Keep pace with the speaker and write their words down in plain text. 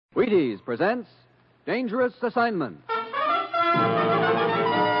Wheaties presents Dangerous Assignment.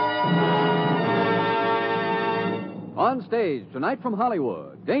 On stage tonight from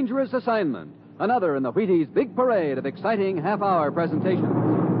Hollywood, Dangerous Assignment, another in the Wheaties' big parade of exciting half-hour presentations.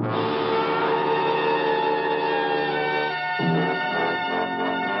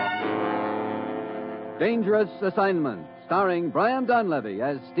 Dangerous Assignment, starring Brian Donlevy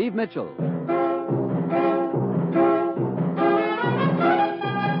as Steve Mitchell.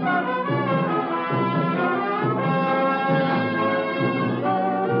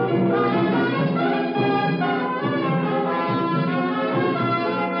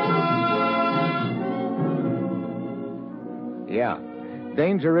 Yeah,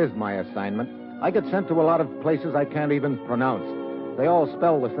 danger is my assignment. I get sent to a lot of places I can't even pronounce. They all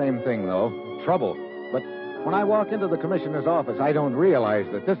spell the same thing, though, trouble. But when I walk into the commissioner's office, I don't realize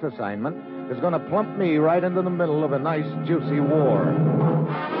that this assignment is going to plump me right into the middle of a nice, juicy war.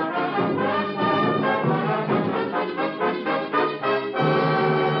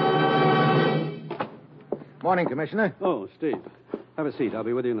 Morning, Commissioner. Oh, Steve. Have a seat. I'll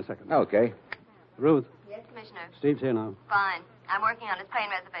be with you in a second. Okay. Ruth, Yes, Commissioner. Steve's here now. Fine. I'm working on his plane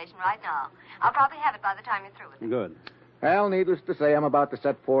reservation right now. I'll probably have it by the time you're through with it. Good. Well, needless to say, I'm about to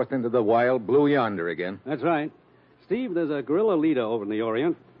set forth into the wild blue yonder again. That's right. Steve, there's a guerrilla leader over in the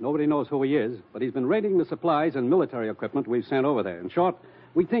Orient. Nobody knows who he is, but he's been raiding the supplies and military equipment we've sent over there. In short,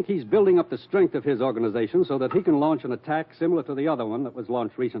 we think he's building up the strength of his organization so that he can launch an attack similar to the other one that was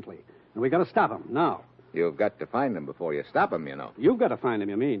launched recently. And we got to stop him now. You've got to find him before you stop him, you know. You've got to find him,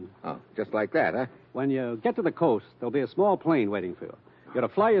 you mean? Oh, just like that, huh? When you get to the coast, there'll be a small plane waiting for you. You're to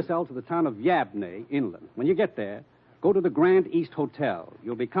fly yourself to the town of Yabney, inland. When you get there, go to the Grand East Hotel.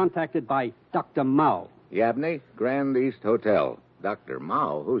 You'll be contacted by Dr. Mao. Yabney, Grand East Hotel. Dr.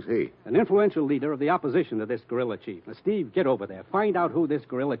 Mao, who's he? An influential leader of the opposition to this guerrilla chief. Now, Steve, get over there. Find out who this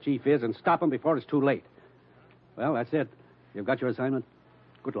guerrilla chief is and stop him before it's too late. Well, that's it. You've got your assignment.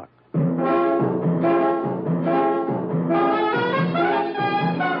 Good luck.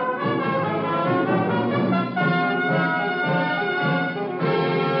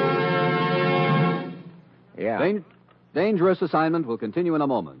 Yeah. Dangerous Assignment will continue in a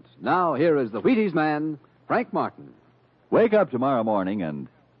moment. Now, here is the Wheaties man, Frank Martin. Wake up tomorrow morning and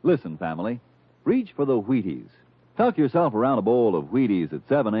listen, family. Reach for the Wheaties. Tuck yourself around a bowl of Wheaties at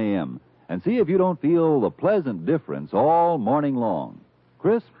 7 a.m. and see if you don't feel the pleasant difference all morning long.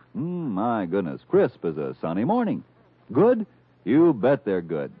 Crisp? My goodness, crisp as a sunny morning. Good? You bet they're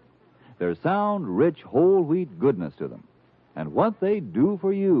good. There's sound, rich, whole wheat goodness to them. And what they do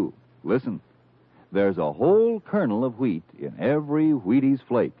for you. Listen. There's a whole kernel of wheat in every Wheaties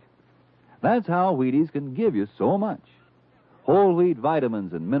flake. That's how Wheaties can give you so much. Whole wheat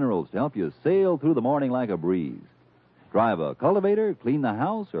vitamins and minerals to help you sail through the morning like a breeze. Drive a cultivator, clean the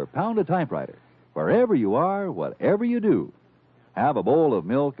house, or pound a typewriter. Wherever you are, whatever you do, have a bowl of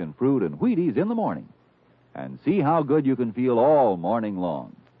milk and fruit and Wheaties in the morning. And see how good you can feel all morning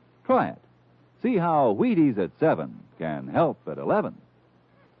long. Try it. See how Wheaties at 7 can help at 11.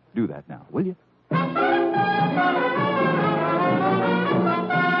 Do that now, will you?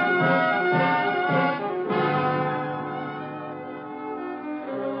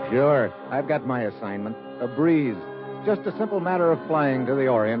 Sure. I've got my assignment. A breeze. Just a simple matter of flying to the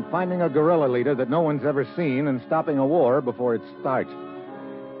Orient, finding a guerrilla leader that no one's ever seen, and stopping a war before it starts.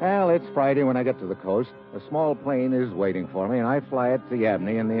 Well, it's Friday when I get to the coast. A small plane is waiting for me, and I fly it to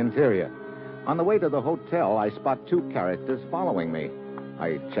Yabney in the interior. On the way to the hotel, I spot two characters following me.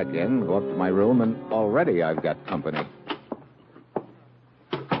 I check in, go up to my room, and already I've got company.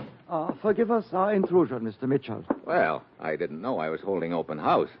 Forgive us our intrusion, Mr. Mitchell. Well, I didn't know I was holding open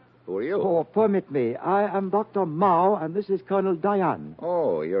house. Who are you? Oh, permit me. I am Dr. Mao, and this is Colonel Diane.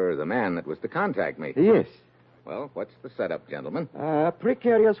 Oh, you're the man that was to contact me. Yes. Well, what's the setup, gentlemen?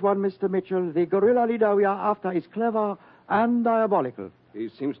 Precarious one, Mr. Mitchell. The guerrilla leader we are after is clever and diabolical. He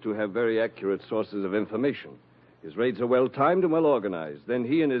seems to have very accurate sources of information. His raids are well-timed and well-organized. Then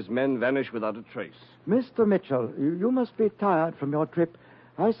he and his men vanish without a trace. Mr. Mitchell, you must be tired from your trip.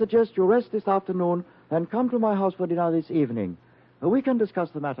 I suggest you rest this afternoon and come to my house for dinner this evening. We can discuss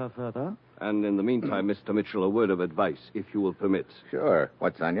the matter further. And in the meantime, Mr. Mitchell, a word of advice, if you will permit. Sure.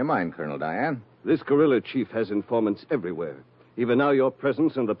 What's on your mind, Colonel Diane? This guerrilla chief has informants everywhere. Even now, your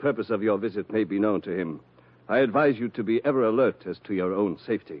presence and the purpose of your visit may be known to him. I advise you to be ever alert as to your own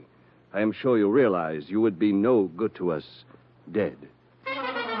safety. I am sure you realize you would be no good to us dead.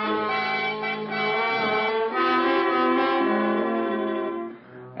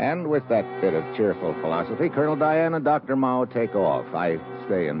 And with that bit of cheerful philosophy, Colonel Diane and Dr. Mao take off. I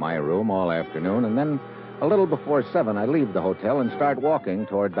stay in my room all afternoon, and then A little before 7, I leave the hotel and start walking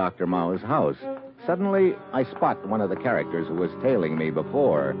toward Dr. Mao's house. Suddenly, I spot one of the characters who was tailing me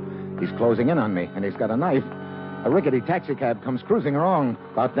before. He's closing in on me, and he's got a knife. A rickety taxicab comes cruising along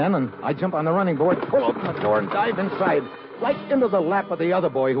about then, and I jump on the running board, pull open the door, and dive inside, right into the lap of the other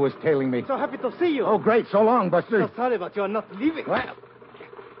boy who was tailing me. So happy to see you. Oh, great. So long, Buster. So sorry, but you are not leaving. Well,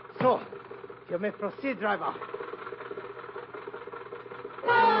 So, you may proceed, driver.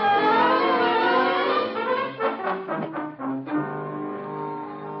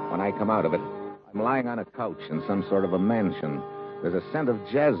 when I come out of it, I'm lying on a couch in some sort of a mansion. There's a scent of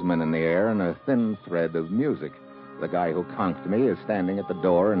jasmine in the air and a thin thread of music. The guy who conked me is standing at the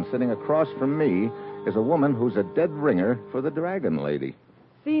door, and sitting across from me is a woman who's a dead ringer for the Dragon Lady.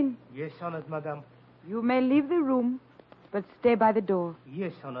 Sin, Yes, honored madam. you may leave the room, but stay by the door.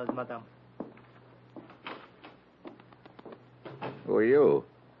 Yes, honored madam. Who are you?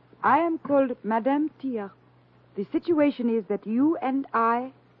 I am called Madame Tia. The situation is that you and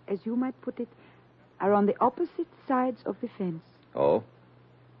I, as you might put it, are on the opposite sides of the fence. Oh,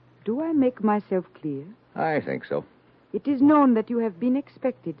 Do I make myself clear? I think so. It is known that you have been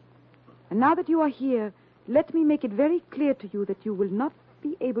expected. And now that you are here, let me make it very clear to you that you will not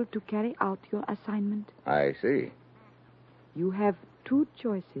be able to carry out your assignment. I see. You have two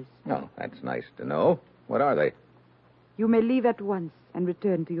choices. Oh, that's nice to know. What are they? You may leave at once and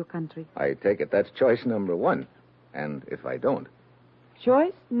return to your country. I take it that's choice number 1. And if I don't?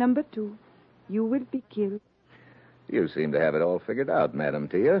 Choice number 2, you will be killed. You seem to have it all figured out, Madam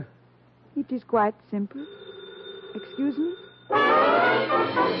Tia. It is quite simple. Excuse me?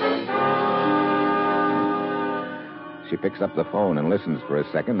 She picks up the phone and listens for a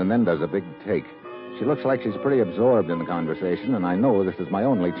second and then does a big take. She looks like she's pretty absorbed in the conversation, and I know this is my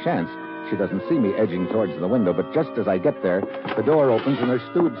only chance. She doesn't see me edging towards the window, but just as I get there, the door opens and her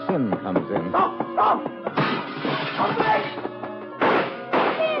stewed Sin comes in. Stop! Stop! Stop it!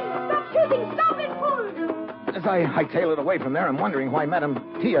 Stop shooting! Stop it, fool! As I tail it away from there, I'm wondering why Madame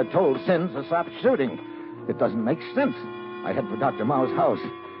Tia told Sin to stop shooting. It doesn't make sense. I head for Dr. Mao's house.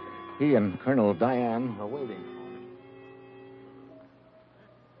 He and Colonel Diane are waiting.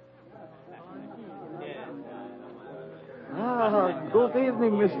 Good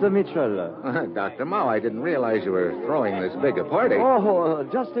evening, Mr. Mitchell. Dr. Mao, I didn't realize you were throwing this big a party. Oh,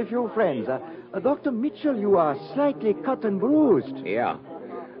 just a few friends. Dr. Mitchell, you are slightly cut and bruised. Yeah.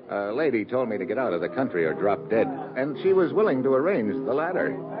 A lady told me to get out of the country or drop dead, and she was willing to arrange the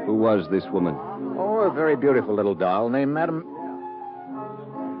latter. Who was this woman? Oh, a very beautiful little doll named Madame...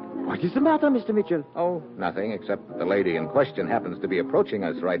 What is the matter, Mr. Mitchell? Oh, nothing, except that the lady in question happens to be approaching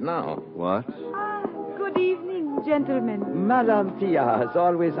us right now. What? Good evening, gentlemen. Madame Tia, as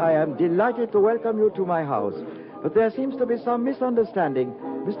always, I am delighted to welcome you to my house. But there seems to be some misunderstanding.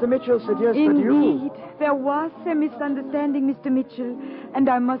 Mr. Mitchell suggests that you... Indeed, there was a misunderstanding, Mr. Mitchell, and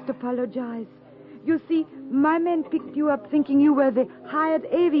I must apologize. You see, my men picked you up thinking you were the hired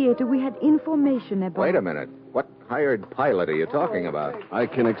aviator we had information about. Wait a minute. What hired pilot are you talking about? I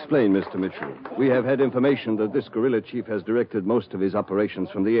can explain, Mr. Mitchell. We have had information that this guerrilla chief has directed most of his operations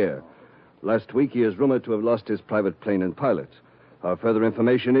from the air. Last week, he is rumored to have lost his private plane and pilot. Our further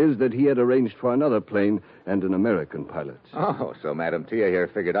information is that he had arranged for another plane and an American pilot. Oh, so Madame Tia here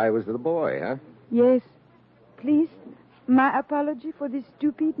figured I was the boy, huh? Yes. Please, my apology for this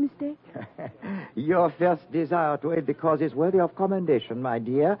stupid mistake. Your first desire to aid the cause is worthy of commendation, my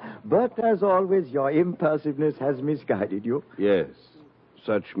dear. But, as always, your impulsiveness has misguided you. Yes.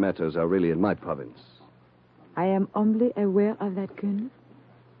 Such matters are really in my province. I am humbly aware of that, Colonel.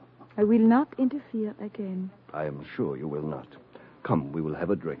 I will not interfere again. I am sure you will not. Come, we will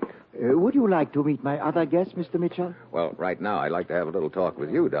have a drink. Would you like to meet my other guests, Mr. Mitchell? Well, right now, I'd like to have a little talk with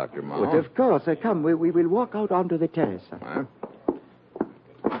you, Dr. Mao. But of course. Come, we will walk out onto the terrace. Huh?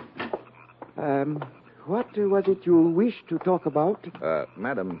 What was it you wished to talk about?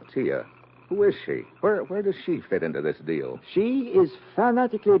 Madame Tia. Who is she? Where does she fit into this deal? She is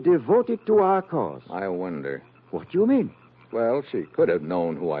fanatically devoted to our cause. I wonder. What do you mean? Well, she could have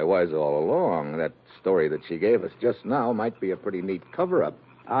known who I was all along. That story that she gave us just now might be a pretty neat cover-up.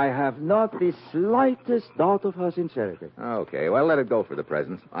 I have not the slightest doubt of her sincerity. Okay, well, let it go for the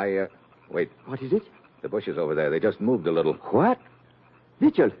present. Wait. What is it? The bushes over there, they just moved a little. What?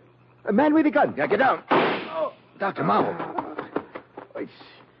 Mitchell, a man with a gun. Yeah, get down. Oh, Dr. Mao.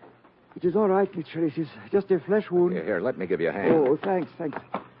 It is all right, Mitchell. It is just a flesh wound. Here, let me give you a hand. Oh, thanks.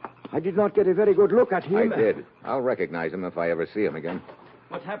 I did not get a very good look at him. I did. I'll recognize him if I ever see him again.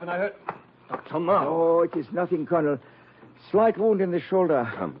 What happened? I heard... Dr. Mao. Oh, it is nothing, Colonel. Slight wound in the shoulder.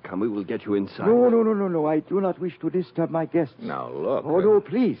 Come, we will get you inside. No. I do not wish to disturb my guests. Now, look. Oh, no,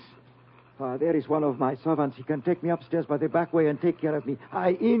 please. There is one of my servants. He can take me upstairs by the back way and take care of me.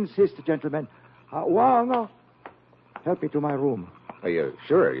 I insist, gentlemen. Wang, help me to my room. Are you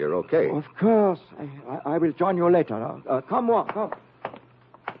sure you're okay? Of course. I will join you later. Come, Wang, come.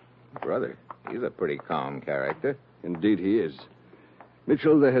 Brother, he's a pretty calm character. Indeed, he is.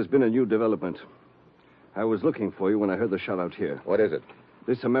 Mitchell, there has been a new development. I was looking for you when I heard the shot out here. What is it?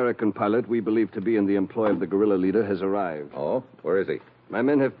 This American pilot we believe to be in the employ of the guerrilla leader has arrived. Oh? Where is he? My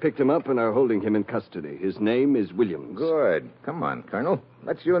men have picked him up and are holding him in custody. His name is Williams. Good. Come on, Colonel.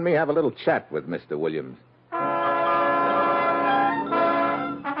 Let's you and me have a little chat with Mr. Williams.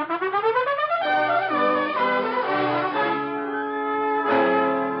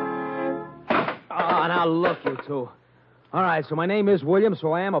 Now, look, you two. All right, so my name is Williams,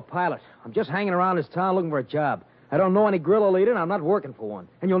 so I am a pilot. I'm just hanging around this town looking for a job. I don't know any guerrilla leader, and I'm not working for one.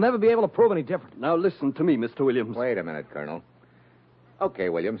 And you'll never be able to prove any different. Now, listen to me, Mr. Williams. Wait a minute, Colonel. Okay,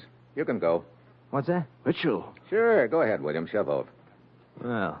 Williams. You can go. What's that? Mitchell. Sure, go ahead, Williams. Shove off.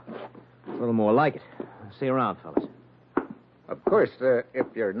 Well, a little more like it. See you around, fellas. Of course, if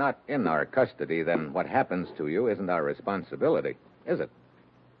you're not in our custody, then what happens to you isn't our responsibility, is it?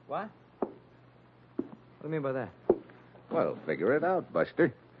 What? What do you mean by that? Well, figure it out,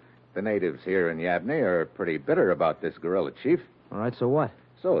 Buster. The natives here in Yabney are pretty bitter about this guerrilla chief. All right, so what?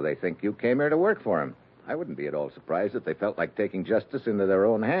 So they think you came here to work for him. I wouldn't be at all surprised if they felt like taking justice into their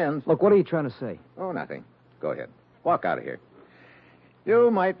own hands. Look, what are you trying to say? Oh, nothing. Go ahead. Walk out of here. You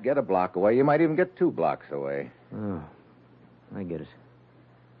might get a block away. You might even get 2 blocks away. Oh, I get it.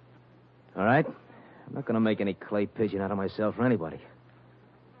 All right. I'm not going to make any clay pigeon out of myself for anybody.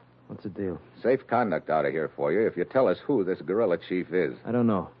 What's the deal? Safe conduct out of here for you if you tell us who this guerrilla chief is. I don't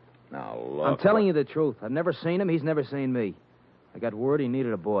know. Now, look. I'm telling you the truth. I've never seen him. He's never seen me. I got word he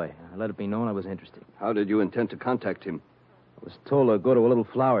needed a boy. I let it be known I was interested. How did you intend to contact him? I was told to go to a little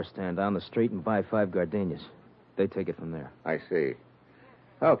flower stand down the street and buy 5 gardenias. They take it from there. I see.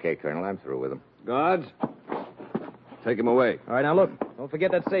 Okay, Colonel, I'm through with him. Guards, take him away. All right, now look. Don't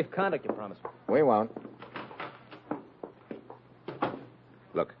forget that safe conduct you promised. We won't.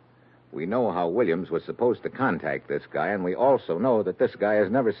 Look, we know how Williams was supposed to contact this guy, and we also know that this guy has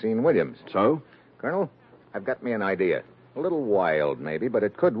never seen Williams. So? Colonel, I've got me an idea. A little wild, maybe, but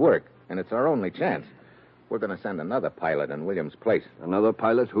it could work, and it's our only chance. We're going to send another pilot in Williams' place. Another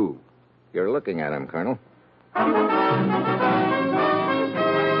pilot? Who? You're looking at him, Colonel.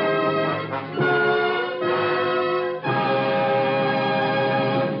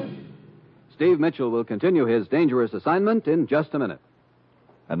 Steve Mitchell will continue his dangerous assignment in just a minute.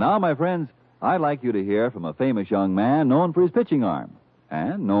 And now, my friends, I'd like you to hear from a famous young man known for his pitching arm,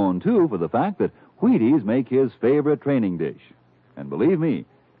 and known, too, for the fact that Wheaties make his favorite training dish. And believe me,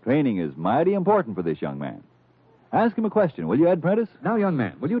 training is mighty important for this young man. Ask him a question, will you, Ed Prentice? Now, young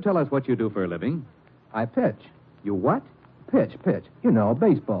man, will you tell us what you do for a living? I pitch. You what? Pitch. You know,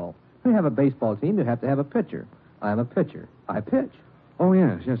 baseball. We have a baseball team, you have to have a pitcher. I'm a pitcher. I pitch. Oh,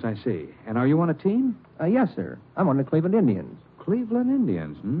 yes, I see. And are you on a team? Yes, sir. I'm on the Cleveland Indians. Cleveland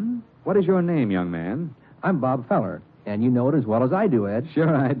Indians, What is your name, young man? I'm Bob Feller. And you know it as well as I do, Ed.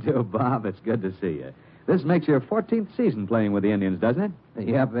 Sure I do, Bob. It's good to see you. This makes your 14th season playing with the Indians, doesn't it?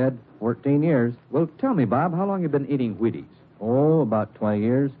 Yep, Ed. 14 years. Well, tell me, Bob, how long you been eating Wheaties? Oh, about 20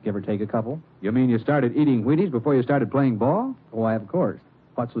 years, give or take a couple. You mean you started eating Wheaties before you started playing ball? Why, of course.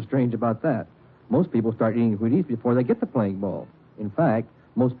 What's so strange about that? Most people start eating Wheaties before they get to playing ball. In fact,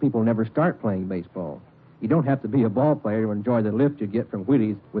 most people never start playing baseball. You don't have to be a ball player to enjoy the lift you get from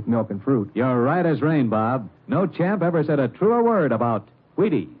Wheaties with milk and fruit. You're right as rain, Bob. No champ ever said a truer word about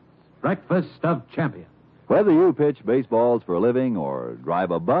Wheaties, breakfast of champions. Whether you pitch baseballs for a living, or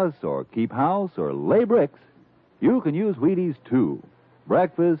drive a bus, or keep house, or lay bricks, you can use Wheaties, too.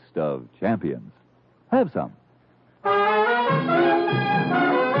 Breakfast of champions. Have some.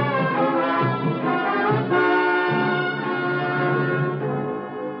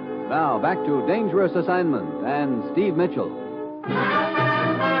 Now, back to Dangerous Assignment and Steve Mitchell.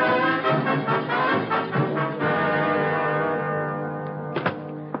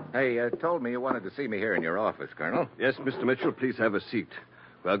 Hey, you told me you wanted to see me here in your office, Colonel. Yes, Mr. Mitchell, please have a seat.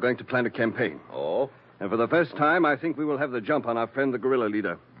 We are going to plan a campaign. Oh? And for the first time, I think we will have the jump on our friend, the guerrilla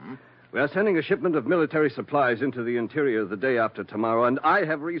leader. We are sending a shipment of military supplies into the interior the day after tomorrow, and I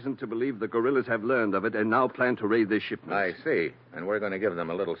have reason to believe the guerrillas have learned of it and now plan to raid this shipment. I see. And we're going to give them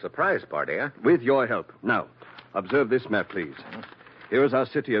a little surprise party, huh? With your help. Now, observe this map, please. Here is our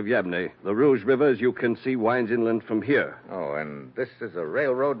city of Yabney. The Rouge River, as you can see, winds inland from here. Oh, and this is a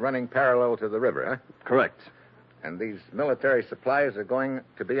railroad running parallel to the river, huh? Correct. And these military supplies are going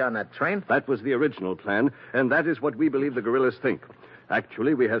to be on that train? That was the original plan, and that is what we believe the guerrillas think.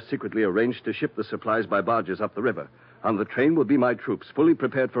 Actually, we have secretly arranged to ship the supplies by barges up the river. On the train will be my troops, fully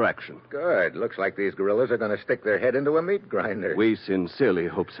prepared for action. Good. Looks like these guerrillas are going to stick their head into a meat grinder. We sincerely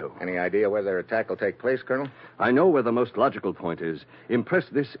hope so. Any idea where their attack will take place, Colonel? I know where the most logical point is. Impress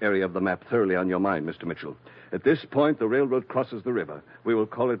this area of the map thoroughly on your mind, Mr. Mitchell. At this point, the railroad crosses the river. We will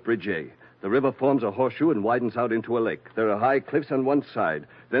call it Bridge A. The river forms a horseshoe and widens out into a lake. There are high cliffs on one side.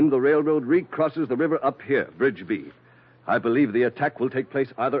 Then the railroad recrosses the river up here, Bridge B. I believe the attack will take place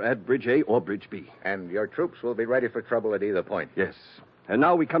either at Bridge A or Bridge B. And your troops will be ready for trouble at either point? Yes. And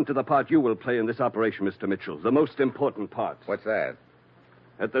now we come to the part you will play in this operation, Mr. Mitchell, the most important part. What's that?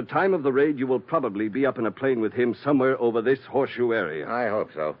 At the time of the raid, you will probably be up in a plane with him somewhere over this horseshoe area. I hope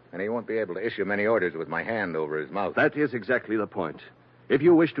so. And he won't be able to issue many orders with my hand over his mouth. That is exactly the point. If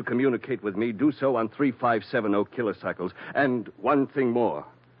you wish to communicate with me, do so on 3570 kilocycles. And one thing more.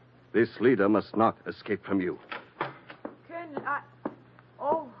 This leader must not escape from you.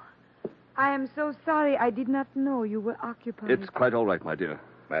 Colonel, I am so sorry. I did not know you were occupied. It's quite all right, my dear.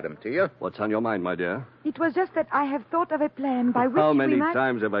 Madam Tia? What's on your mind, my dear? It was just that I have thought of a plan by which How many we might...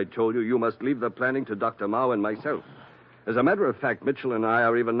 times have I told you must leave the planning to Dr. Mao and myself? As a matter of fact, Mitchell and I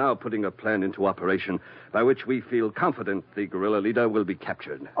are even now putting a plan into operation by which we feel confident the guerrilla leader will be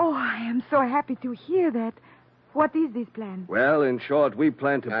captured. Oh, I am so happy to hear that. What is this plan? Well, in short, we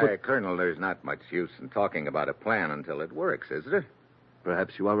plan to put... Colonel, there's not much use in talking about a plan until it works, is there?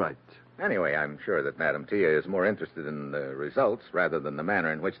 Perhaps you are right. Anyway, I'm sure that Madam Tia is more interested in the results rather than the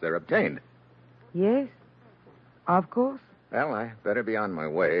manner in which they're obtained. Yes, of course. Well, I better be on my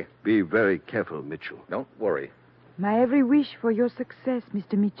way. Be very careful, Mitchell. Don't worry. My every wish for your success,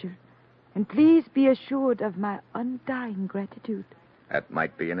 Mr. Mitchell. And please be assured of my undying gratitude. That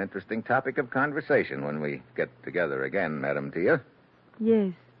might be an interesting topic of conversation when we get together again, Madam Tia.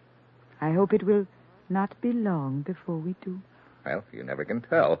 Yes. I hope it will not be long before we do. Well, you never can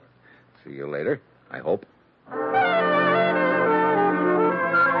tell. See you later, I hope.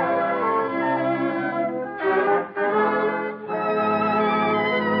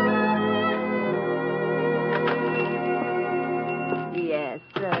 Yes,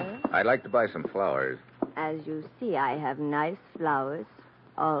 sir. I'd like to buy some flowers. As you see, I have nice flowers,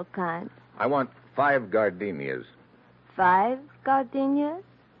 all kinds. I want 5 gardenias. 5 gardenias?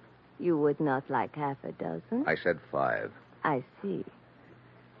 You would not like half a dozen? I said 5. I see.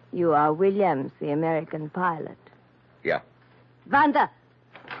 You are Williams, the American pilot. Yeah. Vanda!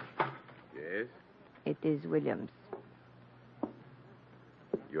 Yes? It is Williams.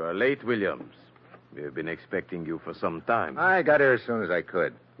 You are late, Williams. We have been expecting you for some time. I got here as soon as I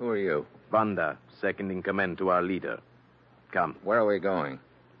could. Who are you? Vanda, second in command to our leader. Come. Where are we going?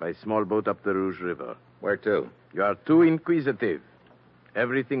 By small boat up the Rouge River. Where to? You are too inquisitive.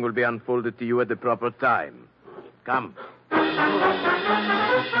 Everything will be unfolded to you at the proper time. Come.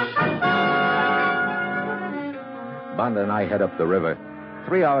 Banda and I head up the river.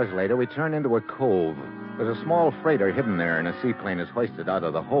 3 hours later, we turn into a cove. There's a small freighter hidden there, and a seaplane is hoisted out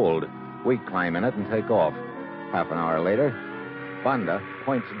of the hold. We climb in it and take off. Half an hour later, Banda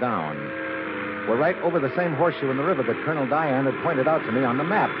points down. We're right over the same horseshoe in the river that Colonel Diane had pointed out to me on the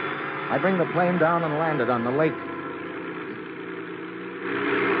map. I bring the plane down and land it on the lake.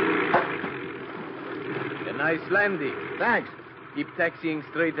 A nice landing. Thanks. Keep taxiing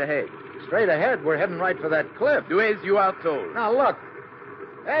straight ahead. Straight ahead, we're heading right for that cliff. Do as you are told. Now, look.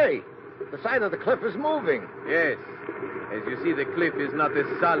 Hey, the side of the cliff is moving. Yes. As you see, the cliff is not as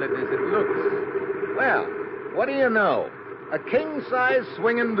solid as it looks. Well, what do you know? A king-size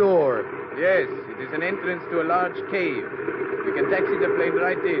swinging door. Yes, it is an entrance to a large cave. We can taxi the plane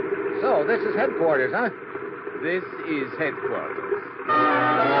right in. So, this is headquarters, huh? This is headquarters.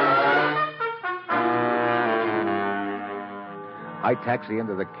 I taxi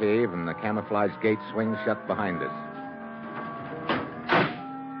into the cave, and the camouflage gate swings shut behind us.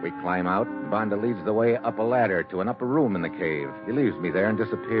 We climb out. Banda leads the way up a ladder to an upper room in the cave. He leaves me there and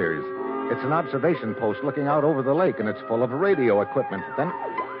disappears. It's an observation post looking out over the lake, and it's full of radio equipment. Then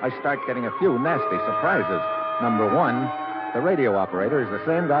I start getting a few nasty surprises. Number 1, the radio operator is the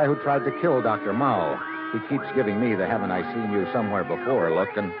same guy who tried to kill Dr. Mao. He keeps giving me the haven't I seen you somewhere before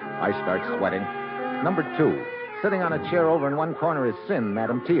look, and I start sweating. Number 2, sitting on a chair over in one corner is Sin,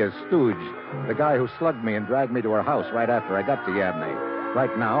 Madam Tia's stooge, the guy who slugged me and dragged me to her house right after I got to Yabney.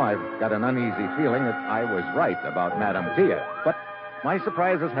 Right now, I've got an uneasy feeling that I was right about Madam Tia. But my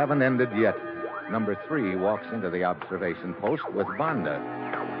surprises haven't ended yet. Number 3 walks into the observation post with Banda.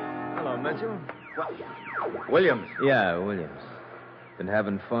 Hello, Mitchell. Williams. Yeah, Williams. Been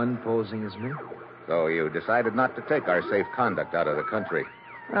having fun posing as me? So you decided not to take our safe conduct out of the country.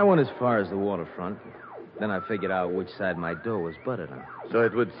 I went as far as the waterfront. Then I figured out which side my door was buttered on. So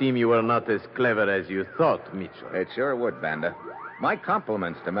it would seem you were not as clever as you thought, Mitchell. It sure would, Banda. My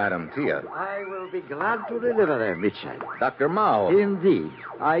compliments to Madame Tia. I will be glad to deliver them, Mitchell. Dr. Mao. Indeed.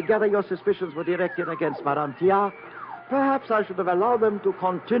 I gather your suspicions were directed against Madame Tia. Perhaps I should have allowed them to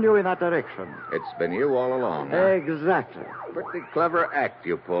continue in that direction. It's been you all along. Huh? Exactly. Pretty clever act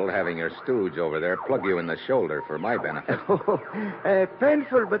you pulled, having your stooge over there plug you in the shoulder for my benefit. A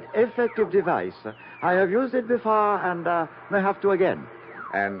painful but effective device. I have used it before and may have to again.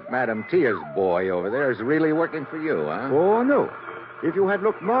 And Madame Tia's boy over there is really working for you, huh? Oh, no. If you had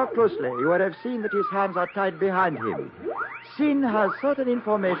looked more closely, you would have seen that his hands are tied behind him. Sin has certain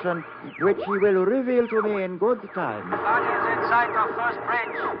information which he will reveal to me in good time. Barges in sight of first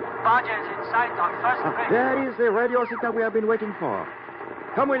bridge. Barges in sight of first bridge. There is the radio signal we have been waiting for.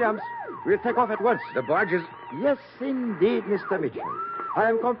 Come, Williams. We'll take off at once. The barges? Yes, indeed, Mr. Mitchell. I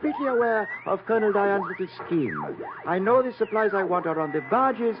am completely aware of Colonel Diane's little scheme. I know the supplies I want are on the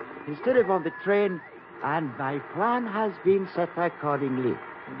barges instead of on the train, and my plan has been set accordingly.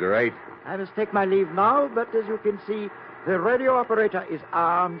 Great. I must take my leave now, but as you can see, the radio operator is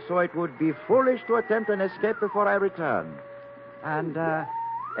armed, so it would be foolish to attempt an escape before I return. And,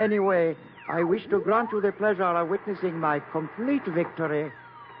 anyway, I wish to grant you the pleasure of witnessing my complete victory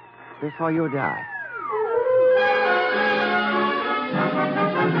before you die.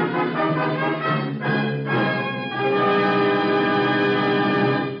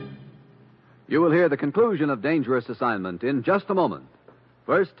 You will hear the conclusion of Dangerous Assignment in just a moment.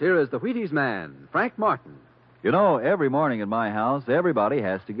 First, here is the Wheaties man, Frank Martin. You know, every morning in my house, everybody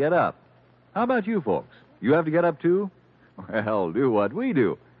has to get up. How about you folks? You have to get up too? Well, do what we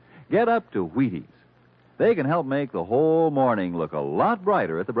do. Get up to Wheaties. They can help make the whole morning look a lot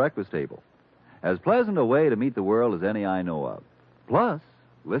brighter at the breakfast table. As pleasant a way to meet the world as any I know of. Plus,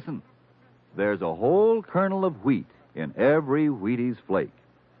 listen, there's a whole kernel of wheat in every Wheaties flake.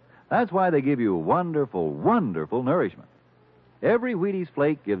 That's why they give you wonderful, wonderful nourishment. Every Wheaties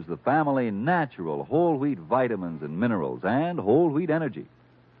flake gives the family natural whole wheat vitamins and minerals and whole wheat energy.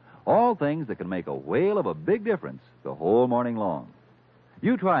 All things that can make a whale of a big difference the whole morning long.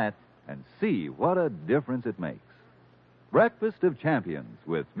 You try it and see what a difference it makes. Breakfast of Champions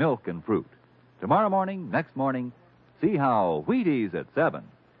with milk and fruit. Tomorrow morning, next morning, see how Wheaties at 7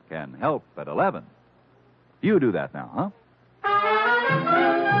 can help at 11. You do that now, huh?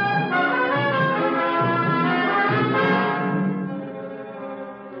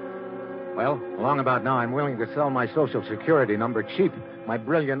 Well, along about now, I'm willing to sell my Social Security number cheap. My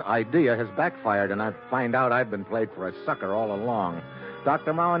brilliant idea has backfired, and I find out I've been played for a sucker all along.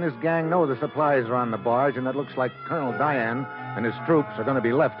 Dr. Mao and his gang know the supplies are on the barge, and it looks like Colonel Diane and his troops are going to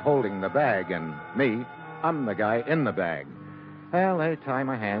be left holding the bag, and me, I'm the guy in the bag. Well, they tie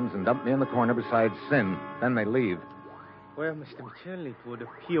my hands and dump me in the corner beside Sin. Then they leave. Well, Mr. Mitchell, it would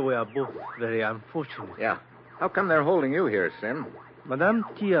appear we are both very unfortunate. Yeah. How come they're holding you here, Sin? Madame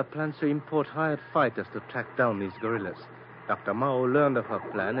Tia plans to import hired fighters to track down these guerrillas. Dr. Mao learned of her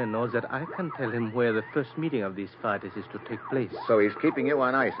plan and knows that I can tell him where the first meeting of these fighters is to take place. So he's keeping you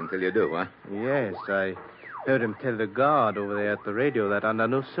on ice until you do, huh? Yes, I heard him tell the guard over there at the radio that under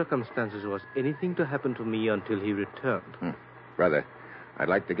no circumstances was anything to happen to me until he returned. Brother, I'd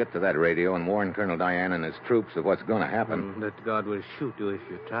like to get to that radio and warn Colonel Diane and his troops of what's going to happen. That guard will shoot you if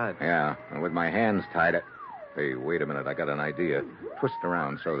you tried. Yeah, and with my hands tied... Hey, wait a minute. I got an idea. Twist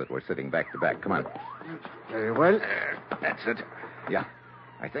around so that we're sitting back to back. Come on. Very well. That's it. Yeah.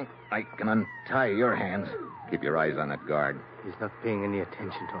 I think I can untie your hands. Keep your eyes on that guard. He's not paying any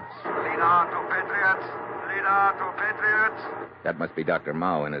attention to us. Leader to Patriots. Leader to Patriots. That must be Dr.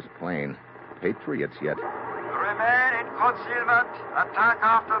 Mao in his plane. Patriots yet. Remain in concealment. Attack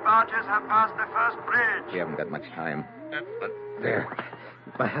after barges have passed the first bridge. We haven't got much time. There.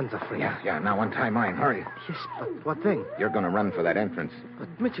 My hands are free. Yeah. Now untie mine. Hurry. Yes, but what thing? You're going to run for that entrance.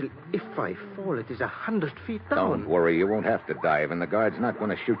 But, Mitchell, if I fall, it is 100 feet down. Don't worry. You won't have to dive, and the guard's not going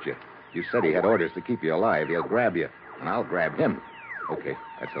to shoot you. You said he had orders to keep you alive. He'll grab you, and I'll grab him. Okay,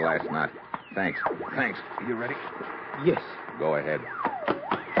 that's the last knot. Thanks. Are you ready? Yes. Go ahead.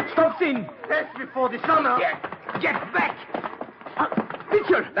 Stop, Sin! Death before dishonor! Get back!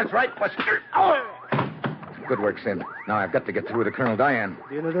 Mitchell! That's right, Buster. Oh! Good work, Sin. Now I've got to get through to Colonel Diane.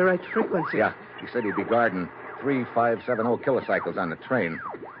 Do you know the right frequency? Yeah. He said he'd be guarding 3570 kilocycles on the train.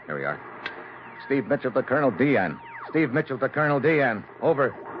 Here we are. Steve Mitchell to Colonel Diane. Steve Mitchell to Colonel Diane. Over.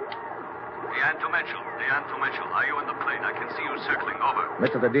 Diane to Mitchell. Are you in the plane? I can see you circling. Over.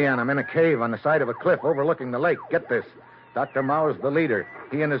 Mitchell to Diane, I'm in a cave on the side of a cliff overlooking the lake. Get this. Dr. Mao's the leader.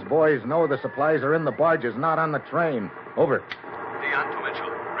 He and his boys know the supplies are in the barges, not on the train. Over. Diane to Mitchell.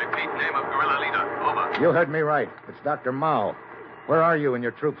 Repeat name of guerrilla leader. Over. You heard me right. It's Dr. Mao. Where are you and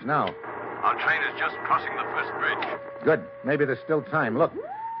your troops now? Our train is just crossing the first bridge. Good. Maybe there's still time. Look,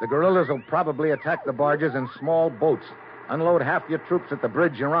 the guerrillas will probably attack the barges in small boats. Unload half your troops at the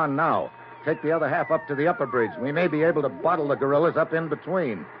bridge you're on now. Take the other half up to the upper bridge. We may be able to bottle the guerrillas up in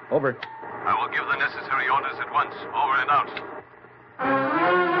between. Over. I will give the necessary orders at once. Over and out.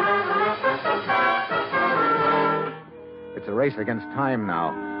 It's a race against time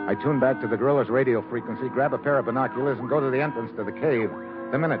now. I tune back to the guerrillas' radio frequency, grab a pair of binoculars, and go to the entrance to the cave.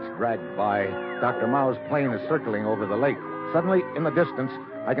 The minutes drag by. Dr. Mao's plane is circling over the lake. Suddenly, in the distance,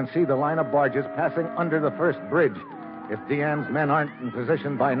 I can see the line of barges passing under the first bridge. If Diane's men aren't in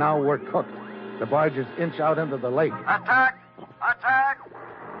position by now, we're cooked. The barges inch out into the lake. Attack! Attack!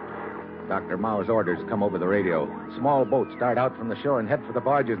 Dr. Mao's orders come over the radio. Small boats start out from the shore and head for the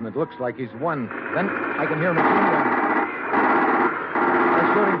barges, and it looks like he's won. Then I can hear machine guns.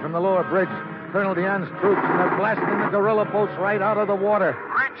 They're shooting from the lower bridge. Colonel Diane's troops, and they're blasting the guerrilla boats right out of the water.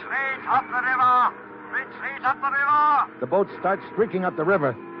 Retreat up the river! Retreat up the river! The boats start streaking up the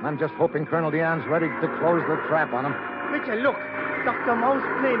river. I'm just hoping Colonel Diane's ready to close the trap on them. Mitchell, look. Dr. Mao's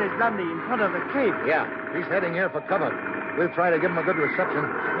plane is landing in front of the cave. Yeah, he's heading here for cover. We'll try to give him a good reception.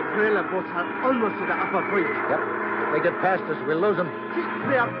 The guerrilla boats are almost to the upper bridge. Yep. If they get past us, we'll lose them.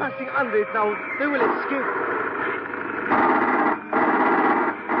 They are passing under it now. They will escape.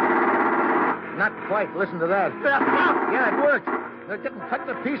 Not quite. Listen to that. They are trapped. Yeah, it worked. They're getting cut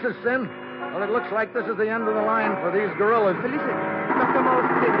to pieces, Sin. Well, it looks like this is the end of the line for these guerrillas. But listen, Dr. Mao's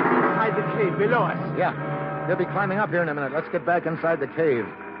plane is inside the cave below us. Yeah. They'll be climbing up here in a minute. Let's get back inside the cave.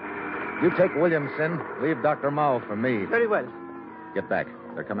 You take Williamson. Leave Dr. Mao for me. Very well. Get back.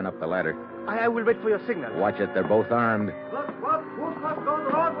 They're coming up the ladder. I will wait for your signal. Watch it. They're both armed. Who's not gone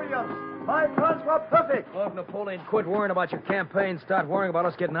wrong, Williams? My plans were perfect. Look, Napoleon, quit worrying about your campaign. Start worrying about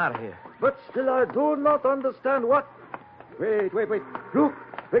us getting out of here. But still, I do not understand what... Wait. Look,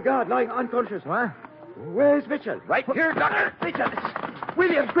 the guard lying unconscious. What? Where's Mitchell? Right here, Doctor. Mitchell!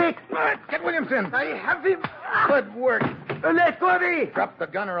 Williams, quick! Get Williamson. I have him. Good work. Let go of me! Drop the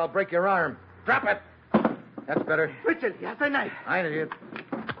gun or I'll break your arm. Drop it. That's better. Mitchell, he has a knife. I need it.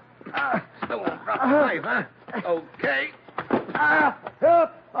 Still won't drop the knife, huh? Okay.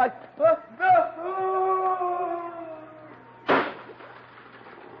 Help!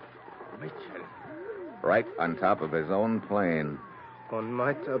 Mitchell. Right on top of his own plane. One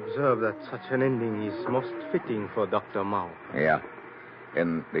might observe that such an ending is most fitting for Dr. Mao. Yeah.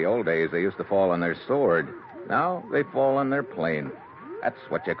 In the old days, they used to fall on their sword. Now they fall on their plane. That's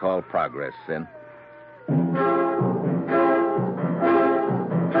what you call progress, Sin.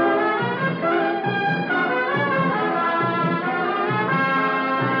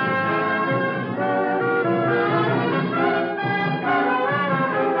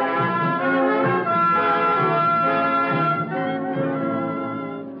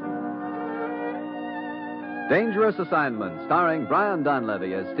 Dangerous Assignment, starring Brian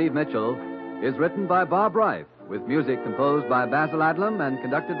Donlevy as Steve Mitchell, is written by Bob Reif, with music composed by Basil Adlam and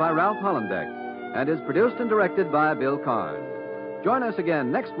conducted by Ralph Hollenbeck, and is produced and directed by Bill Karn. Join us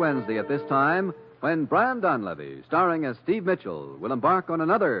again next Wednesday at this time when Brian Donlevy, starring as Steve Mitchell, will embark on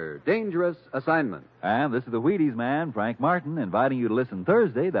another Dangerous Assignment. And this is the Wheaties man, Frank Martin, inviting you to listen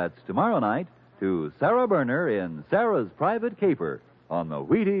Thursday, that's tomorrow night, to Sarah Berner in Sarah's Private Caper on the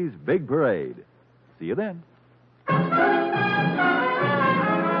Wheaties Big Parade. See you then.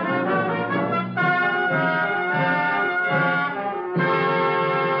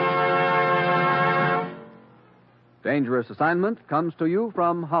 Dangerous Assignment comes to you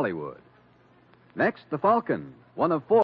from Hollywood. Next, The Falcon, one of 4